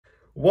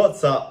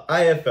What's up,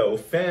 AFL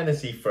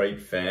Fantasy Freak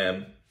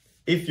fam?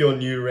 If you're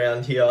new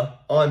around here,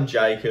 I'm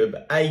Jacob,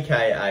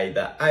 aka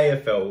the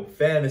AFL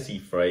Fantasy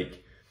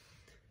Freak.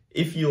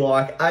 If you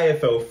like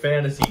AFL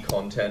Fantasy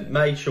content,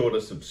 make sure to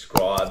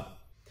subscribe.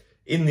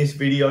 In this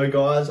video,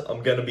 guys,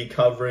 I'm going to be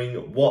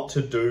covering what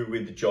to do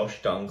with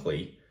Josh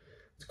Dunkley.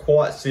 It's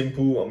quite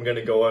simple. I'm going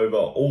to go over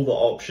all the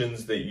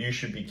options that you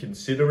should be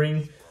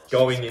considering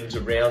going into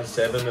round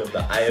 7 of the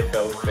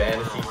AFL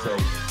Fantasy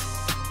season.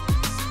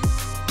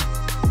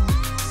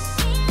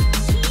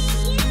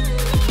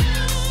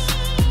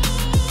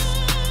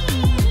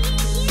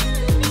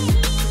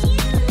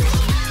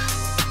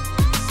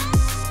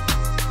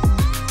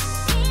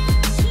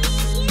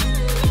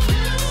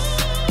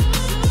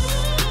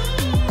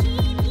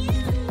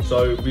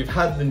 So we've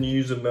had the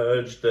news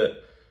emerge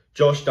that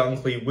Josh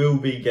Dunkley will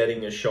be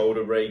getting a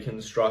shoulder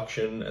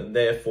reconstruction and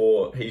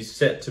therefore he's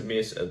set to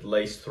miss at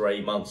least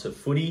 3 months of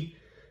footy.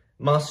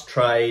 Must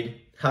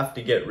trade, have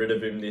to get rid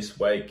of him this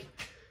week.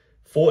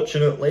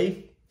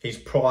 Fortunately, he's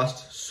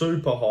priced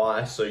super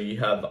high, so you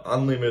have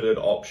unlimited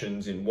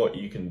options in what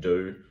you can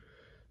do.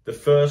 The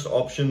first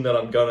option that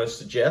I'm going to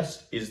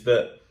suggest is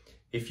that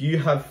if you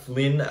have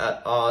Flynn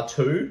at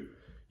R2,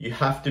 you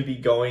have to be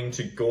going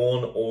to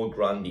Gawn or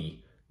Grundy.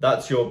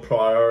 That's your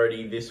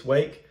priority this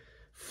week.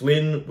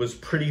 Flynn was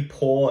pretty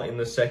poor in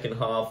the second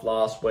half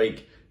last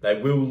week. They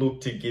will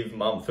look to give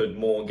Mumford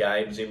more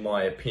games, in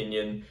my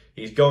opinion.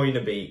 He's going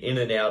to be in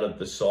and out of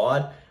the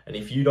side. And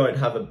if you don't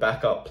have a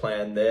backup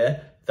plan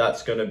there,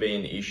 that's going to be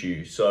an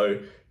issue. So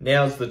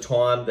now's the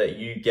time that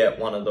you get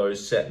one of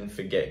those set and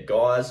forget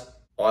guys.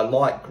 I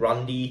like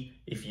Grundy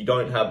if you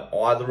don't have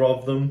either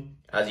of them,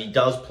 as he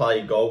does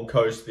play Gold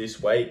Coast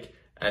this week.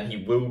 And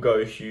he will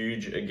go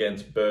huge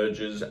against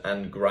Burgess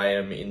and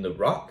Graham in the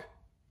ruck.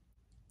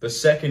 The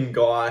second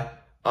guy,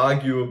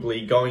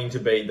 arguably going to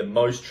be the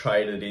most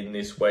traded in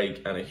this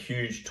week and a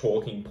huge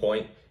talking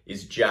point,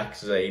 is Jack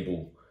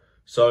Zabel.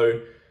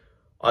 So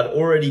I'd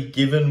already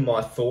given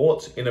my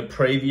thoughts in a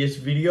previous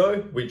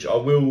video, which I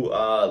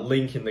will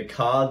link in the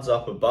cards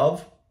up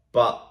above.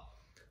 But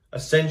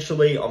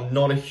essentially, I'm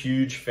not a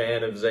huge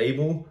fan of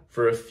Zabel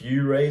for a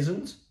few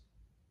reasons.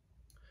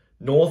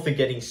 North are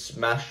getting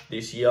smashed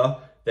this year.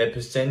 Their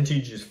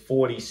percentage is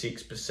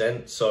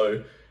 46%,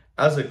 so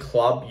as a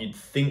club, you'd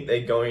think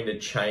they're going to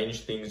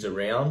change things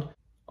around.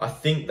 I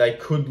think they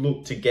could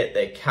look to get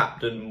their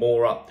captain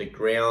more up the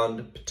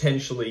ground,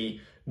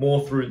 potentially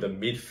more through the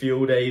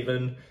midfield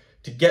even,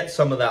 to get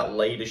some of that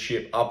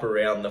leadership up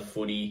around the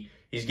footy.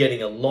 He's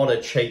getting a lot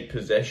of cheap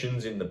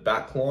possessions in the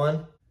back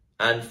line.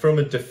 And from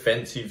a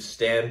defensive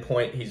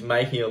standpoint, he's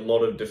making a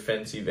lot of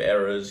defensive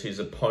errors. His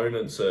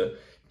opponents are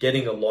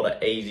getting a lot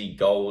of easy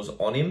goals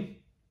on him.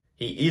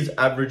 He is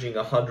averaging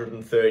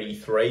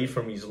 133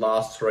 from his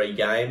last 3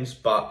 games,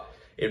 but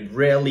it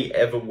rarely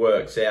ever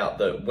works out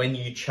that when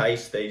you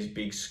chase these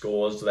big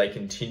scores, they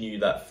continue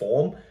that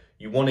form.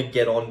 You want to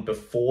get on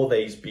before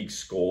these big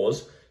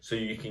scores so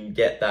you can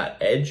get that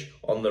edge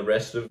on the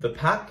rest of the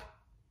pack.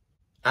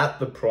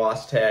 At the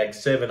price tag,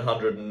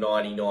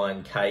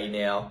 799k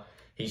now,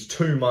 he's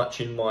too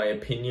much in my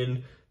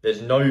opinion.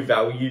 There's no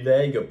value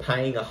there. You're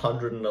paying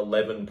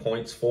 111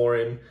 points for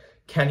him.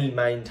 Can he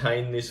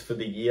maintain this for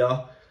the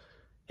year?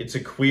 It's a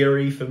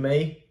query for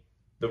me.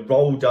 The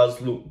role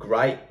does look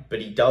great, but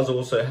he does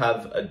also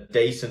have a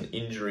decent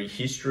injury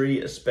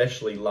history,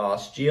 especially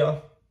last year.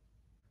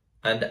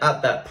 And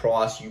at that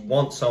price, you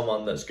want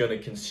someone that's going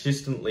to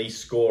consistently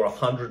score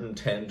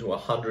 110 to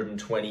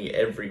 120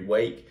 every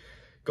week.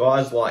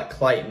 Guys like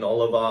Clayton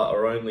Oliver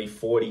are only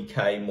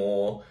 40k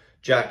more.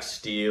 Jack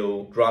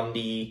Steele,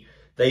 Grundy,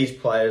 these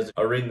players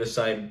are in the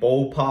same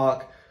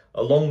ballpark,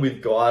 along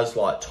with guys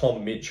like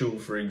Tom Mitchell,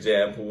 for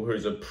example,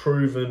 who's a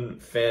proven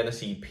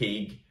fantasy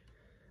pig,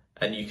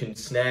 and you can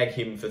snag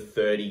him for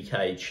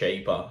 30k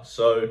cheaper.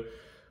 So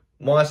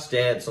my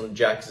stance on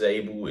Jack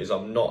Zabel is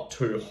I'm not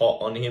too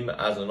hot on him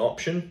as an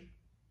option.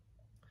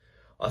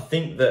 I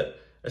think that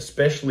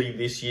especially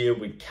this year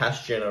with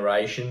cash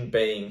generation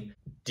being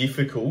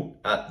difficult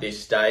at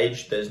this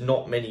stage, there's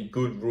not many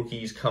good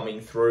rookies coming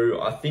through.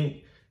 I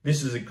think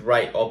this is a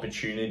great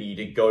opportunity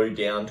to go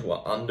down to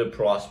an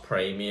underpriced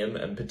premium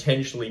and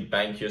potentially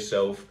bank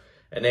yourself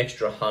an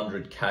extra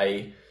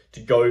 100k to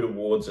go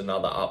towards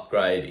another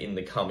upgrade in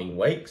the coming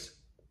weeks.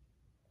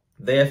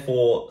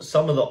 Therefore,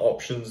 some of the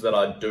options that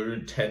I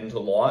do tend to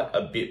like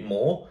a bit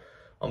more,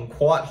 I'm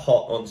quite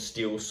hot on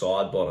Steele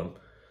Sidebottom.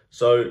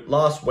 So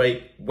last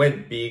week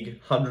went big,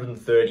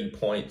 130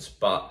 points,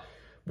 but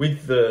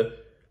with the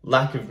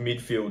lack of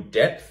midfield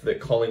depth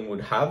that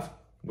Collingwood have,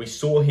 we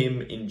saw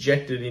him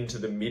injected into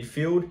the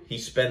midfield. He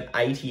spent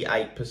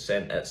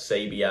 88% at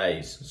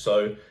CBAs.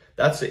 So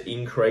that's an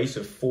increase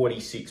of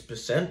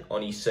 46%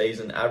 on his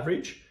season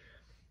average.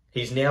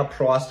 He's now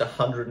priced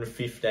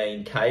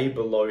 115k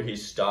below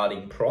his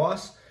starting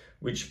price,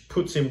 which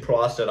puts him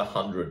priced at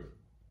 100.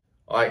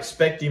 I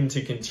expect him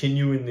to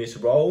continue in this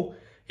role.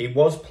 He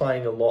was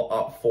playing a lot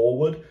up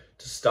forward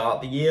to start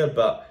the year,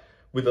 but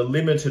with a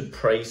limited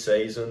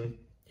pre-season,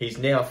 He's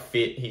now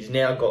fit, he's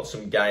now got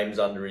some games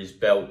under his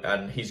belt,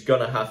 and he's going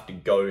to have to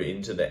go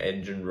into the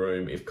engine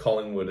room if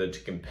Collingwood are to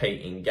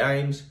compete in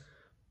games.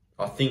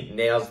 I think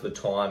now's the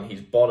time. He's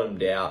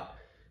bottomed out.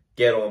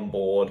 Get on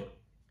board.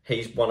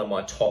 He's one of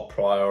my top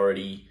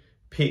priority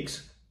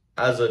picks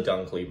as a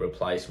Dunkley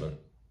replacement.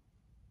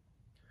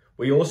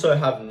 We also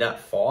have Nat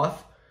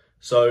Fyfe.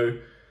 So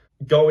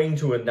going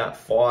to a Nat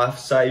Fyfe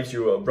saves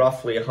you a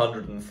roughly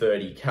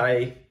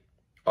 130k.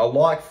 I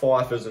like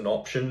Fyfe as an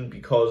option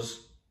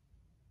because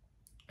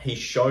he's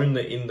shown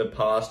that in the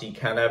past he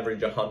can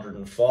average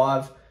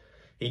 105.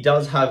 He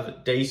does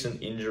have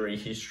decent injury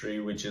history,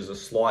 which is a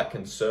slight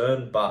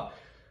concern, but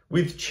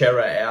with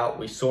Chera out,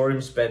 we saw him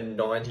spend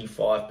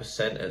 95%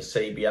 at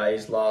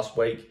CBAs last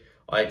week.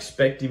 I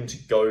expect him to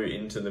go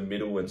into the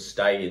middle and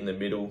stay in the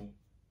middle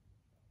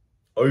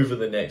over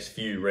the next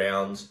few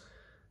rounds.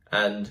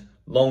 And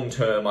long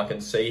term, I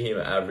can see him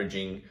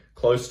averaging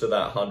close to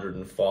that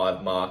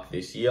 105 mark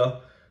this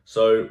year.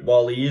 So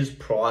while he is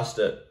priced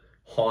at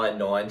high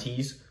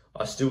 90s,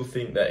 I still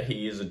think that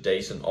he is a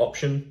decent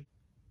option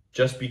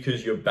just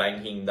because you're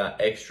banking that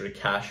extra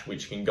cash,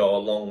 which can go a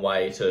long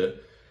way to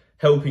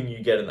helping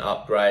you get an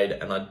upgrade.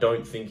 And I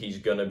don't think he's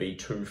going to be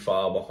too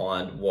far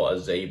behind what a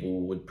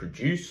Zeeble would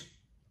produce.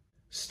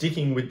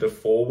 Sticking with the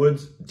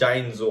forwards,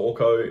 Dane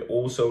Zorko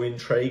also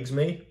intrigues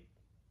me.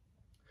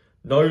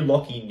 No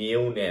Lachie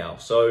Neale now,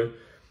 so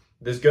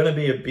there's going to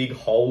be a big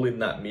hole in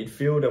that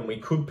midfield, and we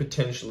could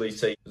potentially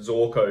see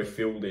Zorko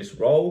fill this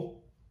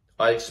role.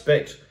 I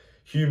expect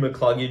Hugh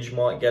McCluggage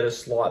might get a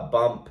slight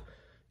bump.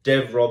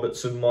 Dev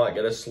Robertson might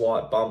get a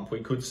slight bump.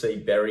 We could see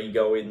Berry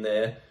go in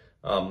there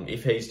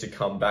if he's to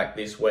come back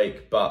this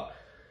week. But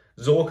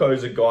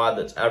Zorko's a guy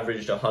that's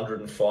averaged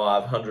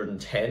 105,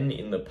 110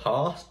 in the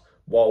past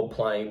while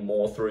playing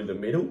more through the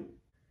middle.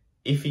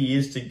 If he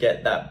is to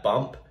get that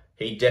bump,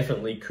 he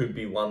definitely could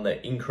be one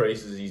that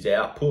increases his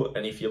output.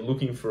 And if you're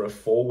looking for a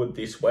forward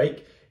this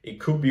week, it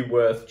could be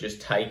worth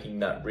just taking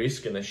that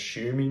risk and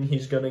assuming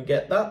he's going to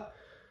get that.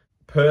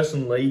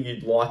 Personally,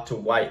 you'd like to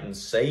wait and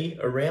see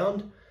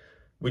around,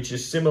 which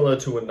is similar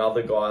to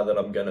another guy that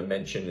I'm going to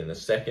mention in a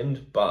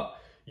second. But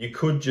you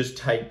could just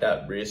take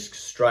that risk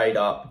straight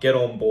up, get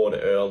on board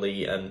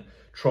early and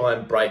try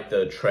and break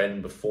the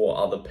trend before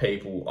other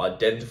people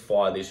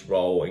identify this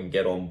role and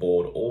get on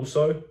board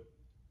also.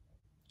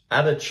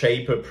 At a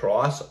cheaper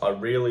price, I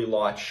really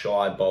like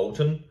Shai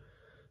Bolton.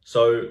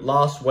 So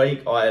last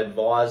week I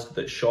advised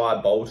that Shai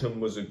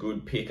Bolton was a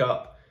good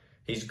pickup.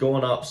 He's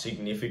gone up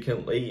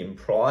significantly in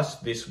price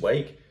this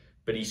week,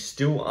 but he's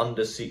still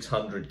under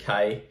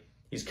 600k.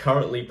 He's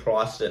currently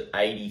priced at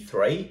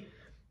 83,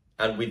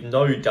 and with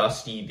no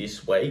Dusty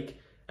this week,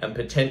 and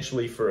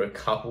potentially for a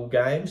couple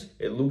games,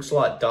 it looks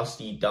like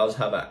Dusty does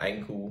have an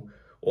ankle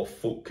or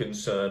foot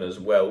concern as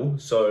well.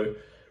 So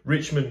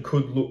Richmond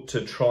could look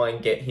to try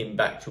and get him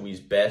back to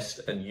his best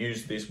and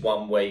use this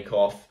 1 week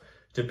off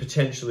to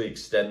potentially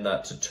extend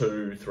that to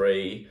 2,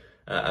 3,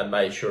 and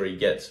make sure he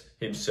gets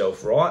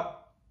himself right.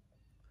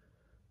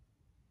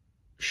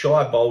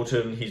 Shai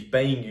Bolton, he's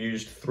being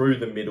used through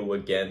the middle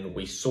again.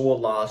 We saw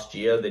last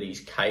year that he's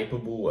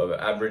capable of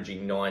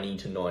averaging 90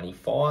 to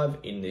 95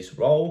 in this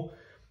role,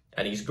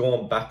 and he's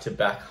gone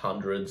back-to-back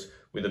hundreds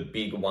with a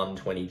big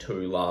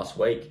 122 last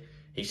week.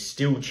 He's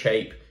still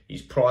cheap.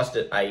 He's priced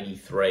at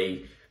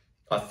 83.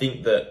 I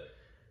think that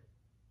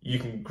you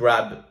can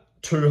grab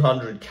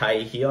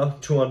 200k here,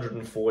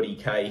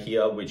 240k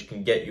here, which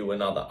can get you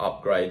another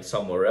upgrade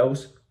somewhere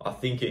else. I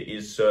think it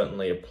is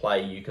certainly a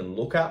play you can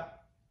look at.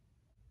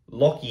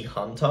 Lachie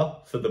Hunter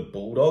for the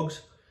Bulldogs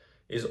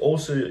is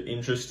also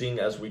interesting,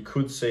 as we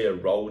could see a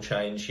role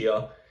change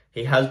here.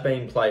 He has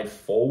been played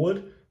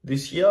forward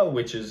this year,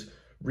 which has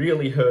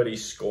really hurt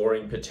his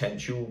scoring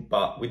potential.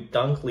 But with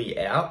Dunkley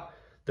out,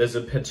 there's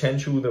a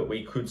potential that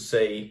we could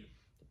see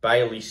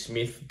Bailey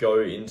Smith go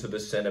into the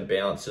centre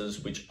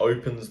bounces, which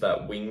opens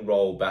that wing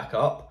role back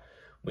up.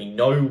 We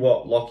know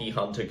what Lachie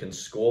Hunter can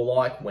score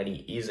like when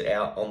he is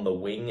out on the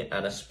wing,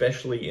 and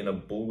especially in a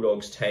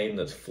Bulldogs team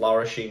that's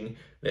flourishing,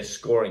 they're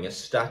scoring a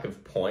stack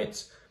of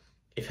points.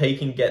 If he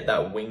can get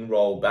that wing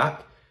role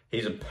back,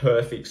 he's a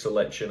perfect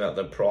selection at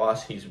the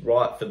price. He's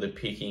right for the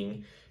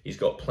picking. He's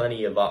got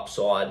plenty of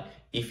upside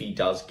if he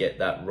does get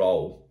that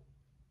role.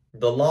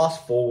 The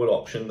last forward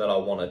option that I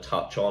want to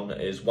touch on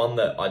is one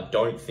that I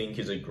don't think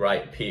is a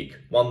great pick,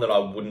 one that I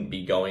wouldn't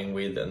be going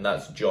with, and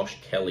that's Josh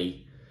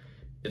Kelly.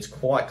 It's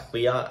quite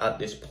clear at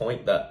this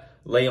point that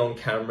Leon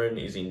Cameron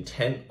is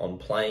intent on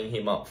playing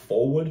him up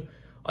forward.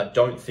 I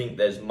don't think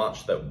there's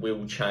much that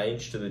will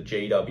change to the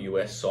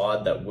GWS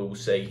side that will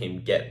see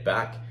him get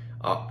back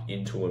up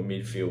into a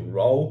midfield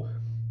role.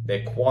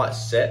 They're quite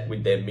set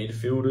with their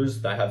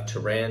midfielders. They have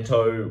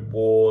Taranto,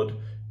 Ward,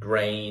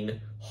 Green,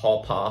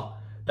 Hopper.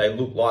 They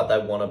look like they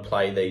want to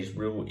play these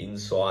real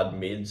inside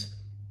mids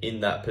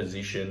in that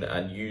position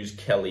and use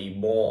Kelly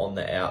more on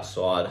the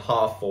outside,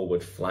 half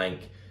forward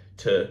flank,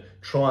 to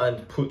try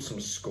and put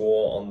some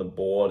score on the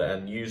board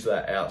and use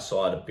that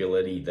outside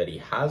ability that he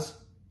has.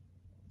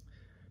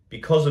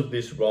 because of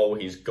this role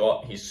he's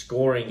got, his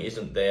scoring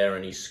isn't there,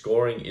 and his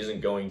scoring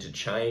isn't going to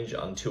change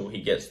until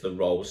he gets the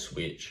role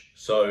switch.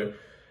 So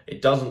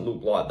it doesn't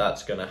look like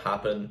that's going to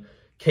happen.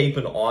 Keep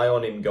an eye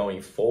on him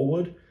going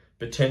forward.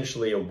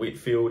 Potentially a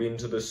Whitfield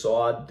into the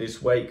side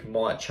this week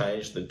might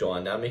change the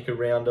dynamic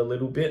around a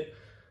little bit,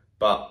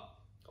 but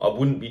I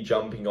wouldn't be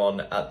jumping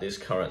on at this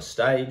current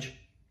stage.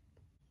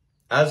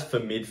 As for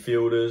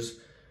midfielders,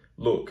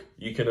 look,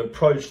 you can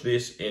approach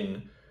this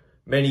in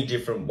many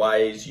different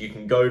ways. You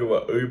can go to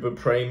a uber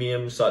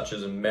premium such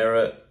as a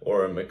Merritt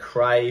or a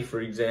McRae, for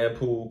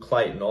example.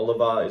 Clayton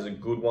Oliver is a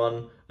good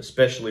one,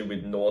 especially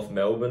with North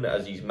Melbourne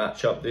as his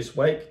matchup this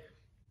week.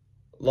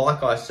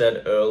 Like I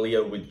said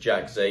earlier with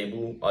Jack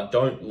Zeeble, I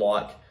don't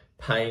like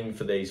paying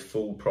for these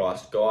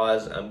full-priced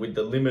guys, and with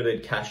the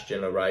limited cash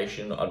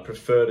generation, I'd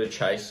prefer to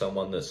chase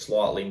someone that's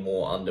slightly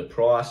more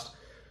underpriced.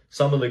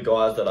 Some of the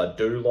guys that I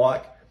do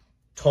like,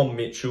 Tom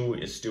Mitchell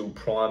is still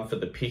prime for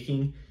the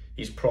picking.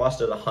 He's priced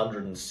at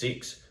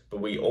 106,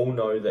 but we all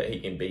know that he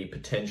can be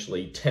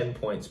potentially 10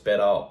 points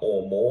better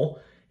or more.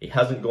 He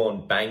hasn't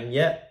gone bang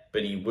yet,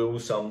 but he will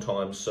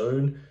sometime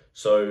soon.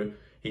 So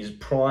he's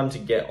primed to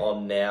get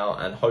on now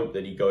and hope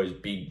that he goes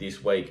big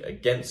this week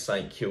against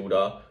St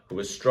Kilda, who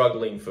are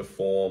struggling for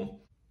form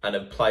and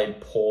have played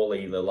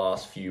poorly the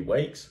last few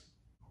weeks.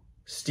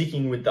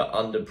 Sticking with the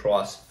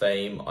underpriced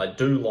theme, I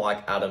do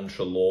like Adam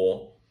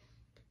Treloar.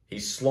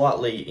 He's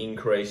slightly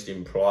increased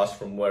in price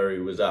from where he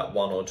was at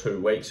 1 or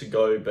 2 weeks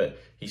ago, but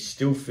he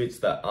still fits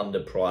that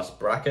underpriced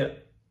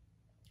bracket.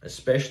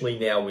 Especially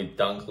now with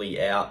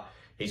Dunkley out,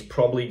 he's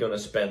probably going to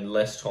spend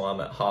less time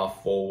at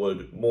half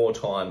forward, more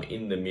time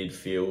in the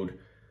midfield.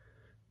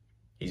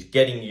 He's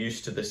getting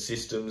used to the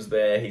systems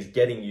there, he's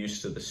getting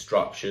used to the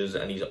structures,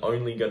 and he's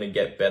only going to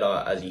get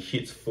better as he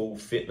hits full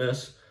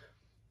fitness.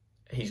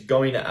 He's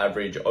going to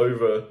average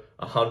over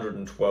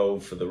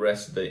 112 for the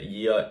rest of the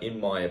year, in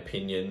my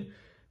opinion.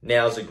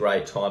 Now's a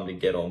great time to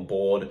get on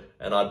board,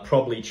 and I'd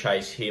probably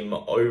chase him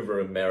over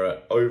a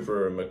Merritt,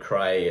 over a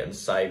McRae, and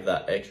save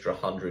that extra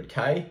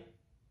 100k.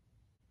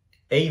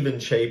 Even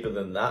cheaper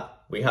than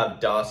that, we have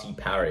Darcy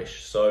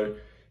Parish. So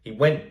he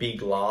went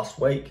big last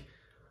week.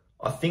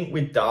 I think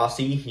with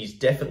Darcy, he's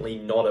definitely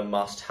not a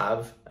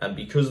must-have, and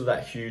because of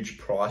that huge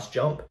price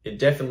jump, it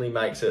definitely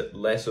makes it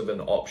less of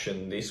an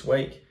option this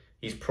week.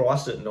 He's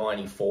priced at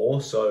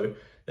 94, so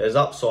there's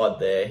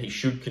upside there. He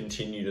should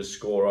continue to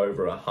score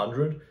over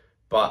 100,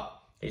 but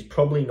he's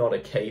probably not a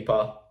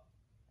keeper.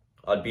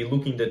 I'd be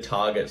looking to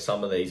target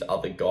some of these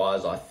other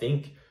guys, I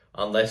think,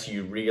 unless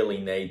you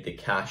really need the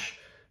cash,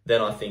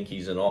 then I think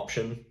he's an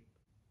option.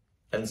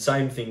 And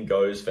same thing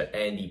goes for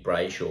Andy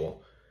Brayshaw.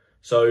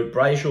 So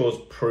Brayshaw's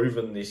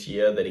proven this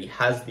year that he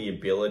has the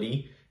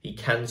ability, he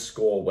can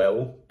score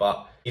well,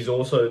 but he's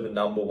also the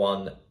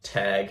 #1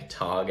 tag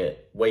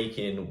target week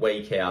in,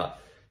 week out.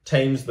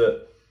 Teams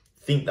that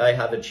think they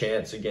have a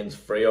chance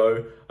against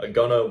Freo are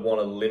gonna want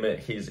to limit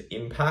his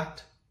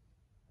impact.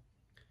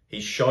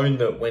 He's shown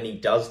that when he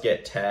does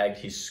get tagged,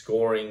 his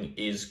scoring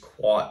is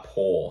quite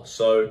poor.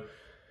 So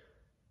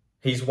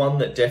he's one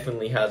that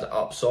definitely has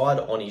upside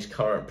on his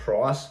current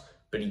price,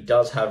 but he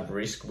does have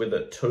risk with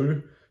it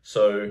too.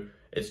 So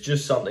it's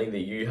just something that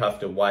you have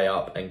to weigh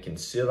up and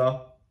consider.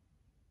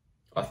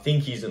 I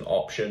think he's an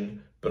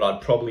option, but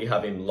I'd probably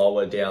have him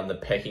lower down the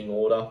pecking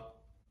order.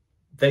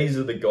 These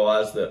are the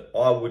guys that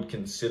I would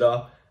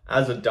consider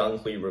as a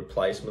Dunkley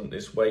replacement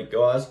this week,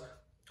 guys.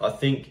 I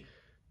think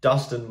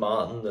Dustin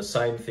Martin, the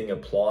same thing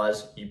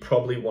applies. You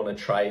probably want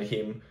to trade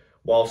him.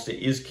 Whilst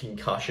it is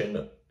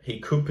concussion,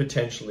 he could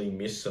potentially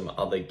miss some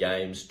other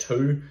games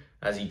too,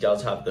 as he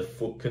does have the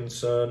foot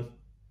concern.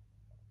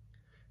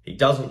 He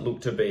doesn't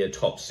look to be a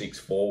top 6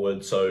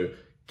 forward, so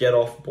get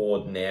off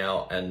board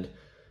now, and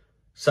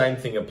same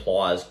thing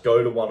applies.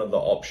 Go to one of the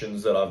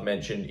options that I've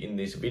mentioned in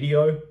this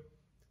video.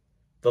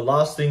 The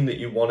last thing that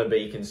you want to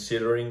be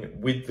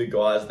considering with the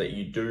guys that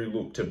you do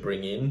look to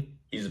bring in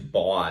is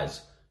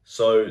buys.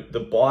 So the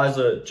buys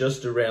are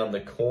just around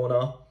the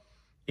corner.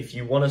 If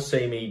you want to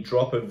see me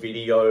drop a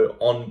video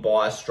on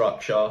buy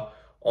structure,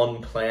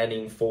 on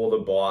planning for the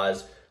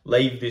buys,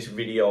 leave this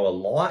video a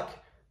like.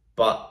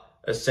 But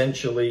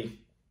essentially,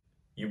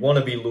 you want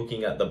to be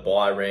looking at the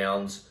buy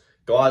rounds.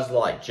 Guys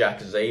like Jack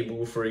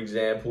Zeeble, for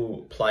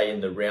example, play in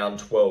the round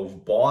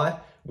 12 buy,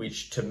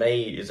 which to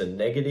me is a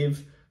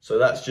negative. So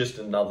that's just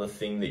another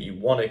thing that you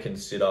want to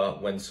consider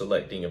when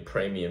selecting a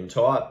premium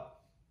type.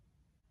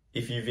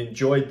 If you've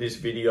enjoyed this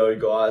video,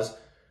 guys,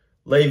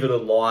 leave it a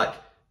like,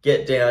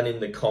 get down in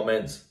the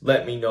comments,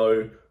 let me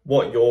know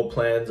what your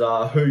plans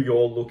are, who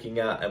you're looking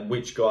at, and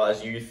which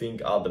guys you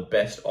think are the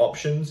best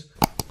options.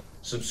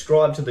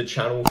 Subscribe to the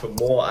channel for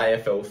more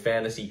AFL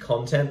Fantasy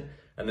content,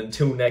 and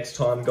until next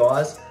time,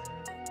 guys,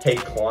 keep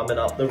climbing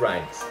up the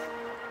ranks.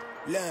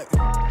 Look,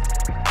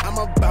 I'm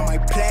about my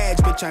pledge,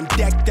 bitch, I'm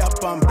decked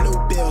up on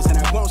blue bills, and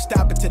I won't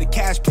stop until the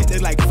cash pit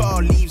look like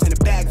fall leaves in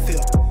a bag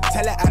fill.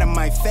 Tell her out of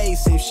my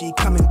face if she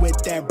coming with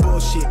that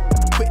bullshit.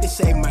 Quick to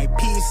save my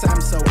peace, I'm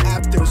so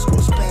after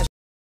school splash.